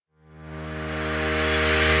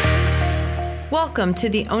Welcome to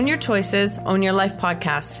the Own Your Choices, Own Your Life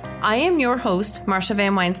podcast. I am your host, Marsha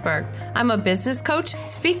Van Weinsberg. I'm a business coach,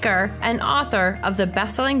 speaker, and author of the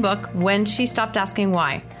best-selling book, When She Stopped Asking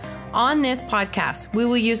Why. On this podcast, we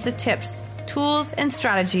will use the tips, tools, and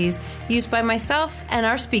strategies used by myself and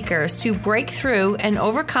our speakers to break through and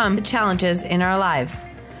overcome the challenges in our lives.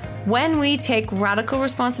 When we take radical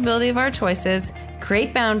responsibility of our choices,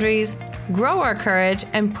 create boundaries, grow our courage,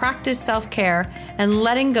 and practice self-care and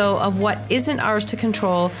letting go of what isn't ours to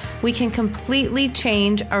control, we can completely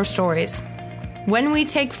change our stories. When we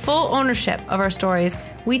take full ownership of our stories,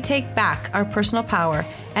 we take back our personal power,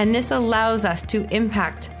 and this allows us to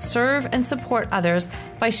impact, serve, and support others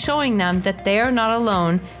by showing them that they are not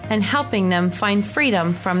alone and helping them find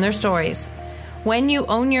freedom from their stories. When you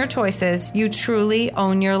own your choices, you truly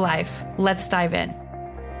own your life. Let's dive in.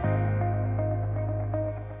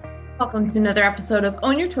 Welcome to another episode of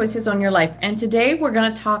Own Your Choices, Own Your Life. And today we're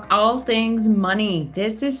going to talk all things money.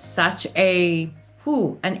 This is such an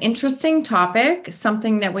interesting topic,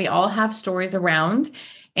 something that we all have stories around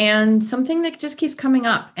and something that just keeps coming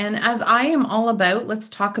up. And as I am all about, let's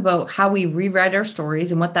talk about how we rewrite our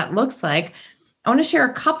stories and what that looks like. I want to share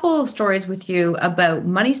a couple of stories with you about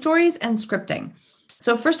money stories and scripting.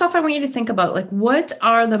 So first off, I want you to think about what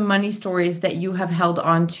are the money stories that you have held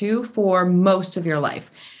on to for most of your life?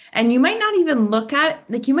 And you might not even look at,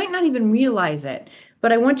 you might not even realize it,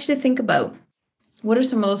 but I want you to think about what are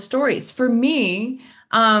some of those stories. For me,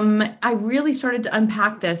 I really started to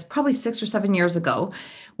unpack this probably 6 or 7 years ago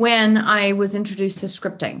when I was introduced to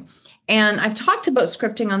scripting. And I've talked about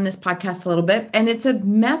scripting on this podcast a little bit, and it's a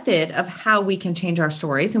method of how we can change our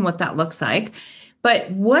stories and what that looks like.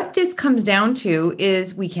 But what this comes down to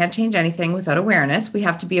is we can't change anything without awareness. We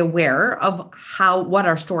have to be aware of what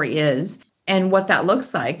our story is and what that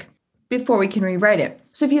looks like before we can rewrite it.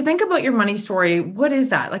 So if you think about your money story, what is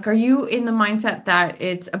that? Are you in the mindset that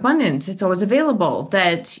it's abundance, it's always available,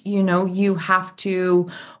 that, you have to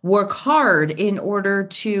work hard in order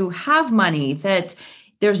to have money, that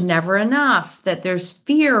there's never enough, that there's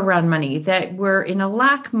fear around money, that we're in a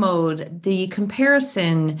lack mode, the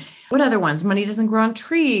comparison, what other ones? Money doesn't grow on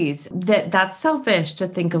trees, that's selfish to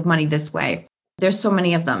think of money this way. There's so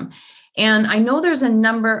many of them. And I know there's a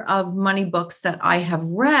number of money books that I have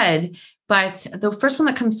read, but the first one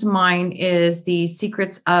that comes to mind is The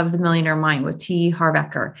Secrets of the Millionaire Mind with T. Harv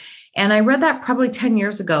Eker. And I read that probably 10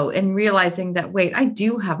 years ago and realizing that, wait, I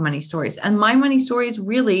do have money stories. And my money stories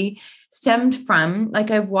really stemmed from,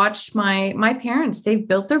 I've watched my parents, they've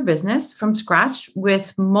built their business from scratch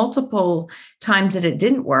with multiple times that it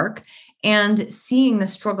didn't work, and seeing the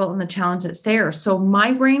struggle and the challenge that's there. So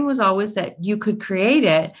my brain was always that you could create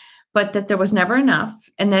it, but that there was never enough,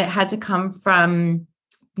 and that it had to come from,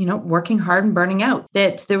 working hard and burning out,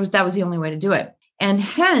 that was the only way to do it. And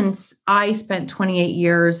hence I spent 28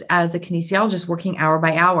 years as a kinesiologist working hour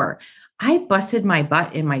by hour. I busted my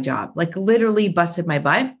butt in my job, literally busted my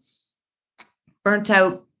butt, burnt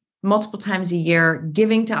out multiple times a year,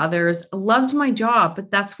 giving to others, loved my job, but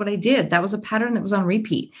that's what I did. That was a pattern that was on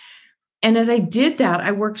repeat. And as I did that,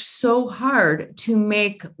 I worked so hard to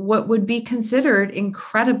make what would be considered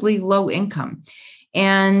incredibly low income.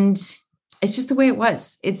 And it's just the way it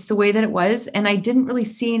was. It's the way that it was. And I didn't really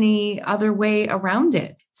see any other way around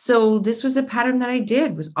it. So this was a pattern that I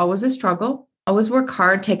did, was always a struggle, always work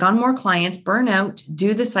hard, take on more clients, burn out,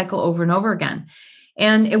 do the cycle over and over again.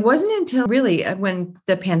 And it wasn't until really when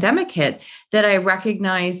the pandemic hit that I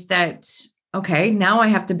recognized that, okay, now I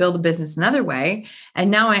have to build a business another way.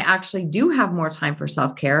 And now I actually do have more time for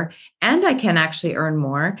self-care, and I can actually earn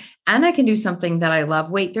more, and I can do something that I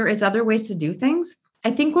love. Wait, there is other ways to do things.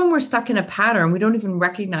 I think when we're stuck in a pattern, we don't even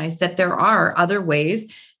recognize that there are other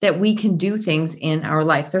ways that we can do things in our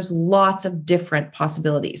life. There's lots of different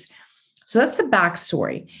possibilities. So that's the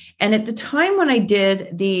backstory. And at the time when I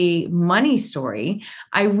did the money story,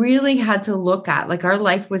 I really had to look at, our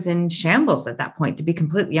life was in shambles at that point, to be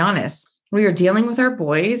completely honest. We were dealing with our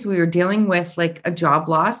boys. We were dealing with a job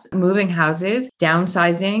loss, moving houses,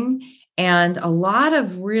 downsizing, and a lot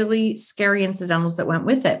of really scary incidentals that went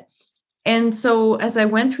with it. And so as I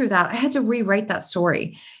went through that, I had to rewrite that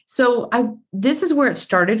story. So this is where it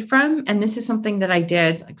started from. And this is something that I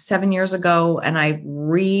did 7 years ago, and I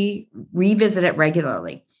revisit it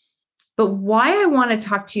regularly. But why I want to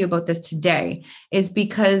talk to you about this today is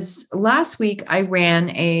because last week I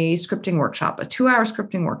ran a scripting workshop, a 2-hour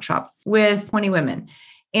scripting workshop with 20 women.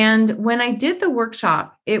 And when I did the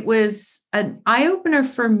workshop, it was an eye-opener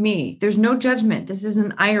for me. There's no judgment. This is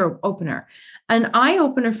an eye-opener. An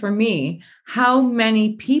eye-opener for me, how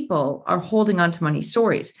many people are holding on to money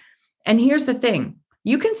stories. And here's the thing.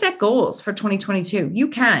 You can set goals for 2022. You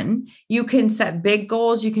can set big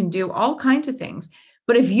goals. You can do all kinds of things.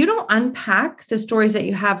 But if you don't unpack the stories that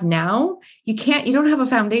you have now, you don't have a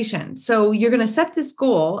foundation. So you're going to set this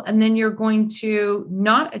goal and then you're going to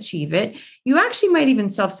not achieve it. You actually might even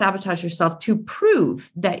self-sabotage yourself to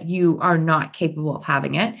prove that you are not capable of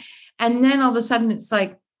having it. And then all of a sudden it's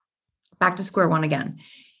like back to square one again.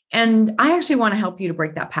 And I actually want to help you to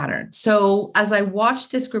break that pattern. So as I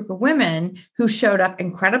watched this group of women who showed up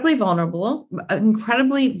incredibly vulnerably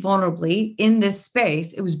in this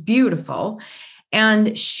space, it was beautiful.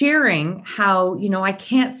 And sharing how, I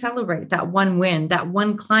can't celebrate that one win, that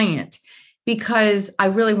one client, because I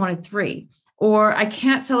really wanted 3. Or I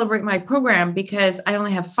can't celebrate my program because I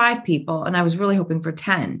only have 5 people and I was really hoping for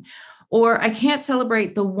 10. Or I can't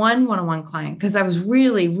celebrate the one-on-one client because I was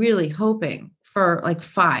really, really hoping for like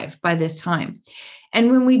 5 by this time.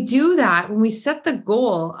 And when we do that, when we set the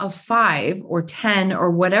goal of 5 or 10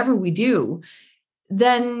 or whatever we do,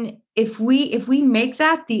 then if we make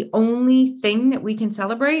that the only thing that we can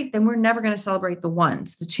celebrate, then we're never going to celebrate the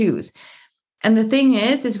ones, the twos. And the thing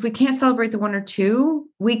is if we can't celebrate the 1 or 2,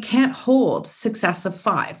 we can't hold success of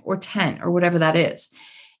 5 or 10 or whatever that is.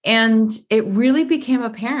 And it really became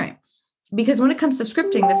apparent because when it comes to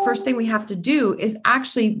scripting, the first thing we have to do is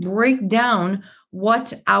actually break down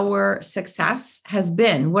what our success has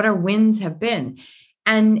been, what our wins have been.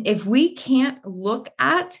 And if we can't look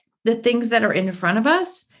at the things that are in front of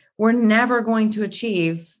us, we're never going to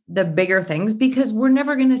achieve the bigger things because we're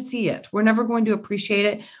never going to see it. We're never going to appreciate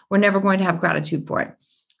it. We're never going to have gratitude for it.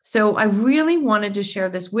 So I really wanted to share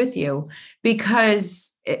this with you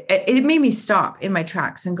because it made me stop in my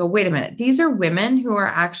tracks and go, wait a minute. These are women who are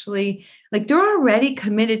actually they're already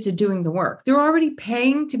committed to doing the work. They're already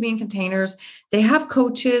paying to be in containers. They have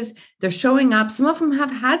coaches. They're showing up. Some of them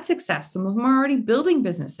have had success. Some of them are already building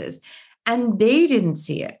businesses and they didn't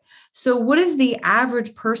see it. So what is the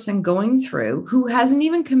average person going through who hasn't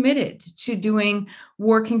even committed to doing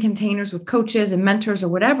work in containers with coaches and mentors or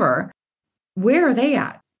whatever? Where are they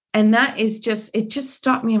at? And that is it just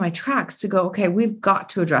stopped me in my tracks to go, okay, we've got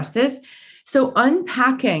to address this. So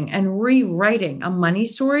unpacking and rewriting a money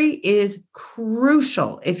story is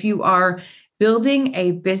crucial if you are building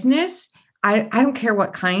a business. I don't care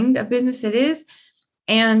what kind of business it is.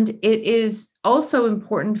 And it is also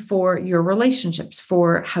important for your relationships,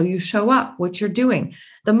 for how you show up, what you're doing.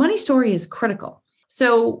 The money story is critical.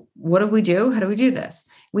 So what do we do? How do we do this?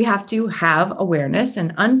 We have to have awareness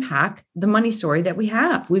and unpack the money story that we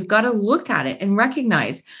have. We've got to look at it and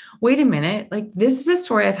recognize, wait a minute, this is a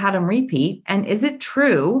story I've had on repeat. And is it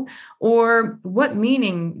true? Or what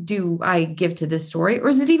meaning do I give to this story? Or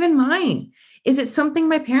is it even mine? Is it something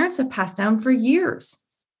my parents have passed down for years?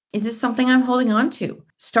 Is this something I'm holding on to?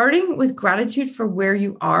 Starting with gratitude for where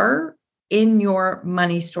you are in your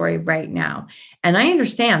money story right now. And I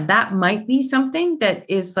understand that might be something that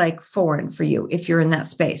is foreign for you if you're in that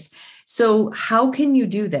space. So how can you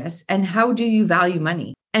do this? And how do you value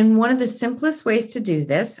money? And one of the simplest ways to do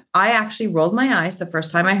this, I actually rolled my eyes the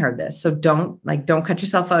first time I heard this. So don't cut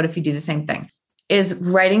yourself out if you do the same thing, is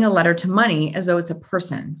writing a letter to money as though it's a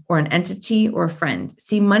person or an entity or a friend.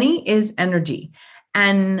 See, money is energy.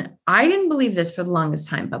 And I didn't believe this for the longest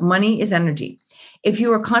time, but money is energy. If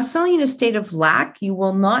you are constantly in a state of lack, you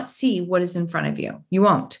will not see what is in front of you. You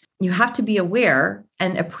won't. You have to be aware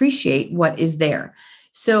and appreciate what is there.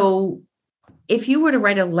 So if you were to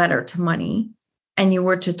write a letter to money and you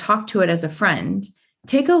were to talk to it as a friend,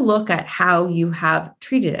 take a look at how you have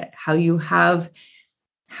treated it, how you have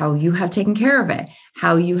taken care of it,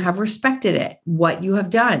 how you have respected it, what you have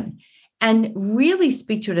done. And really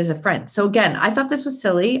speak to it as a friend. So again, I thought this was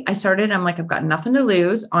silly. I'm like, I've got nothing to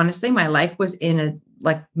lose. Honestly, my life was in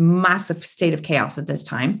a massive state of chaos at this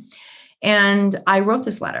time. And I wrote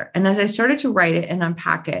this letter. And as I started to write it and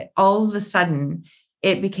unpack it, all of a sudden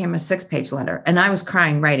it became a 6-page letter. And I was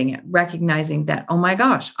crying writing it, recognizing that, oh my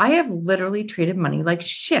gosh, I have literally treated money like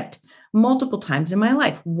shit multiple times in my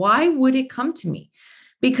life. Why would it come to me?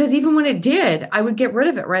 Because even when it did, I would get rid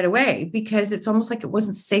of it right away because it's almost like it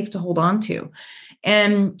wasn't safe to hold on to.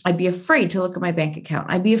 And I'd be afraid to look at my bank account.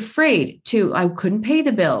 I couldn't pay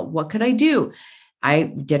the bill. What could I do? I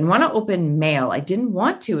didn't want to open mail. I didn't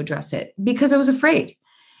want to address it because I was afraid.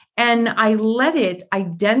 And I let it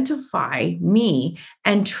identify me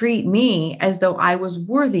and treat me as though I was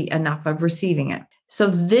worthy enough of receiving it. So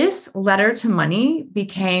this letter to money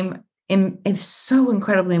became is so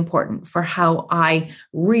incredibly important for how I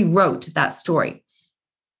rewrote that story.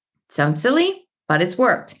 Sounds silly, but it's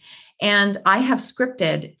worked. And I have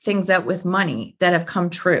scripted things out with money that have come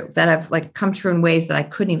true, that have come true in ways that I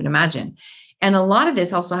couldn't even imagine. And a lot of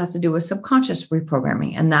this also has to do with subconscious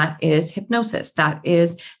reprogramming, and that is hypnosis, that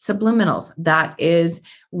is subliminals, that is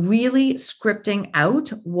really scripting out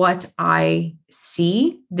what I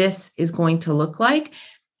see this is going to look like,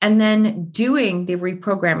 and then doing the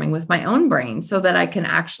reprogramming with my own brain so that I can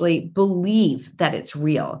actually believe that it's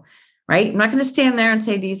real. Right? I'm not going to stand there and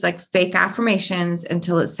say these like fake affirmations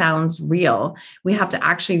until it sounds real. We have to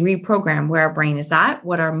actually reprogram where our brain is at,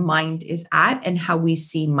 what our mind is at, and how we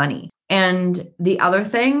see money. And the other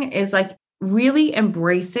thing is like really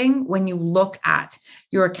embracing when you look at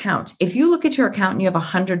your account. If you look at your account and you have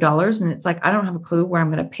 $100 and it's like, I don't have a clue where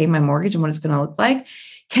I'm going to pay my mortgage and what it's going to look like.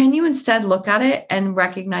 Can you instead look at it and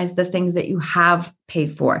recognize the things that you have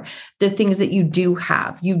paid for, the things that you do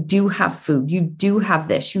have? You do have food, you do have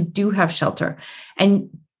this, you do have shelter. And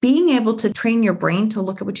being able to train your brain to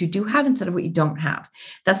look at what you do have instead of what you don't have.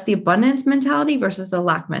 That's the abundance mentality versus the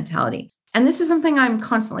lack mentality. And this is something I'm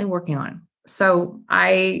constantly working on. So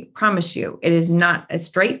I promise you, it is not a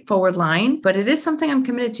straightforward line, but it is something I'm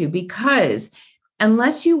committed to, because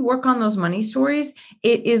unless you work on those money stories,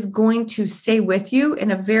 it is going to stay with you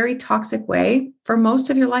in a very toxic way for most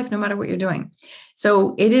of your life, no matter what you're doing.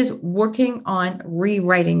 So it is working on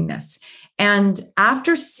rewriting this. And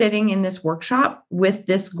after sitting in this workshop with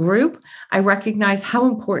this group, I recognize how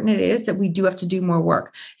important it is that we do have to do more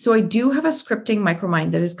work. So I do have a scripting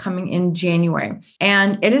micromind that is coming in January,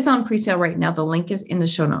 and it is on pre-sale right now. The link is in the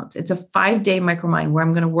show notes. It's a 5-day micromind where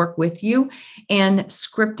I'm going to work with you and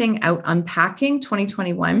scripting out, unpacking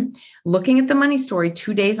 2021, looking at the money story,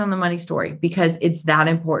 2 days on the money story, because it's that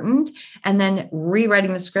important. And then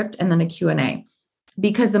rewriting the script and then a Q&A,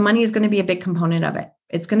 because the money is going to be a big component of it.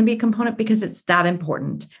 It's going to be a component because it's that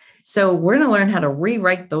important. So we're going to learn how to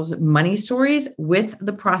rewrite those money stories with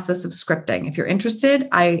the process of scripting. If you're interested,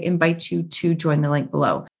 I invite you to join the link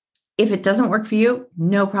below. If it doesn't work for you,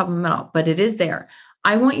 no problem at all, but it is there.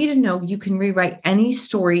 I want you to know you can rewrite any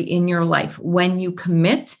story in your life when you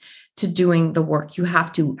commit to doing the work. You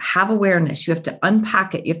have to have awareness. You have to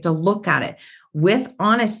unpack it. You have to look at it with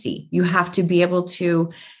honesty. You have to be able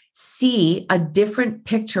to see a different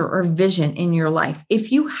picture or vision in your life.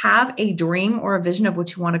 If you have a dream or a vision of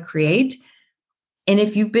what you want to create, and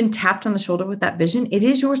if you've been tapped on the shoulder with that vision, it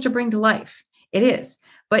is yours to bring to life. It is.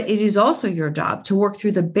 But it is also your job to work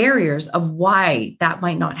through the barriers of why that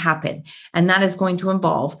might not happen. And that is going to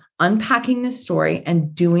involve unpacking this story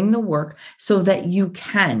and doing the work so that you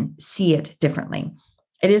can see it differently.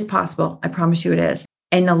 It is possible. I promise you it is.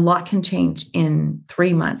 And a lot can change in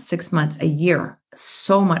 3 months, 6 months, a year.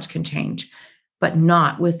 So much can change, but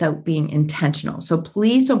not without being intentional. So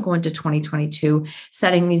please don't go into 2022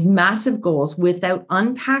 setting these massive goals without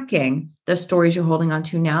unpacking the stories you're holding on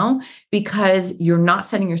to now, because you're not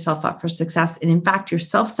setting yourself up for success. And in fact, you're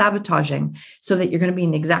self-sabotaging so that you're going to be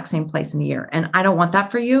in the exact same place in a year. And I don't want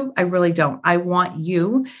that for you. I really don't. I want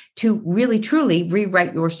you to really, truly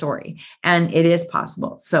rewrite your story. And it is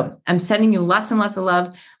possible. So I'm sending you lots and lots of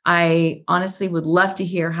love. I honestly would love to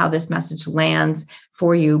hear how this message lands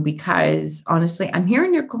for you, because honestly, I'm here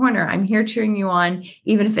in your corner. I'm here cheering you on,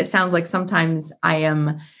 even if it sounds like sometimes I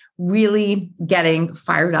am really getting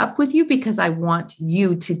fired up with you, because I want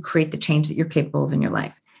you to create the change that you're capable of in your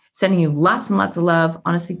life. Sending you lots and lots of love.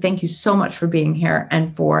 Honestly, thank you so much for being here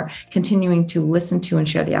and for continuing to listen to and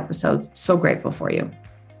share the episodes. So grateful for you.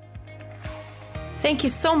 Thank you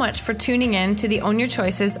so much for tuning in to the Own Your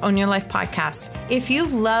Choices, Own Your Life podcast. If you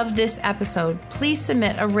loved this episode, please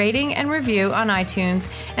submit a rating and review on iTunes,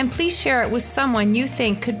 and please share it with someone you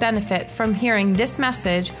think could benefit from hearing this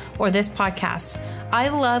message or this podcast. I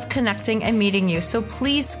love connecting and meeting you, so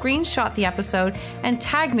please screenshot the episode and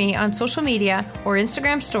tag me on social media or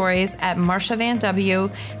Instagram stories at Marsha Van W.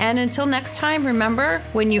 And until next time, remember,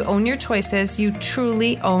 when you own your choices, you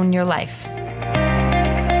truly own your life.